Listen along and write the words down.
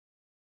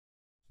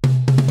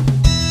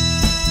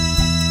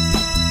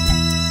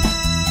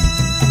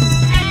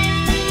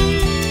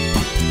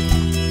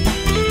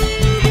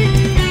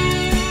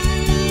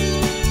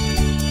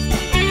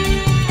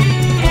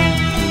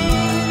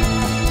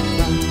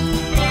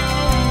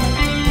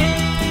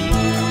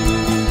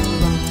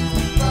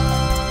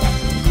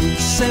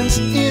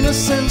sense,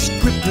 innocence,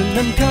 crippling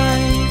and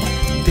kind.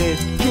 Dead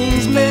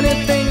kings,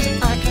 many things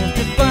I can't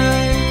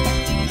define.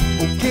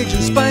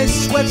 Occasion,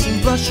 spice, sweats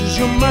and brushes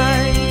your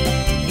mind.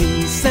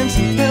 Incense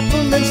and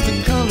peppermint's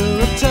the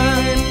color of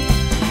time.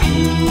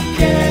 Who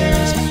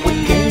cares what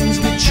games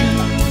we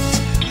choose?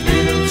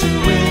 Little to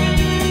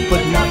win,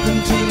 but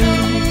nothing to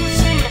lose.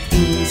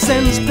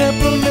 Incense,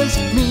 peppermint's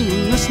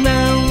meaningless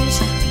nouns.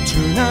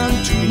 Turn on,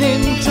 tune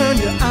in, turn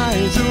your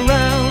eyes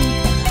around.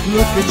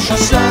 Look at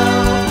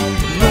yourself,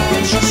 look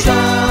at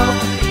yourself,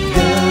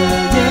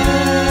 yeah, yeah.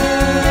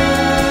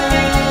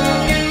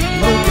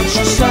 Look at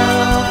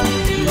yourself,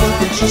 look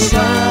at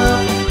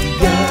yourself,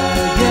 yeah,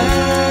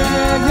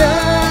 yeah,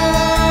 yeah,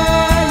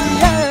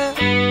 yeah.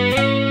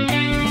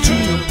 To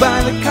you by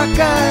the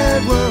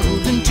cockeyed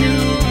world in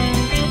two.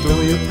 Throw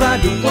your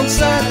pride to one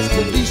side, it's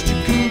the least you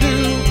can do.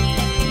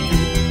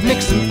 Mix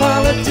in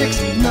politics,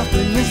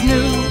 nothing is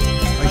new.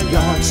 A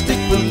yardstick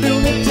for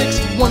lunatics,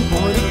 one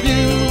point of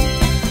view.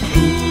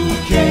 Who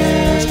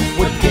cares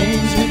what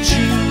games we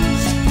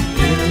choose?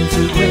 Little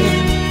to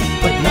win,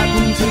 but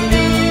nothing to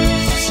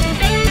lose.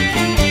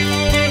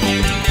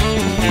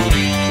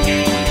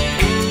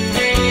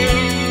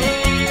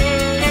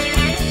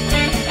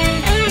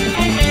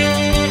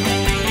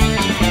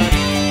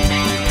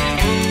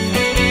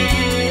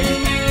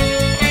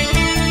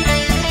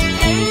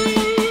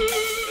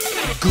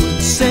 Good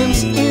sense,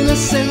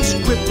 innocence,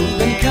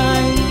 crippled and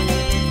kind.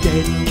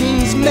 Dead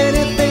kings,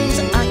 many things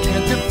I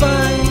can't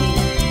define.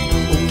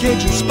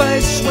 Occasion,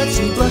 spice, sweats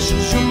and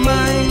brushes your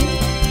mind.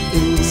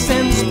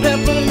 Incense,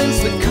 peppermint's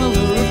the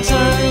color of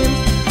time.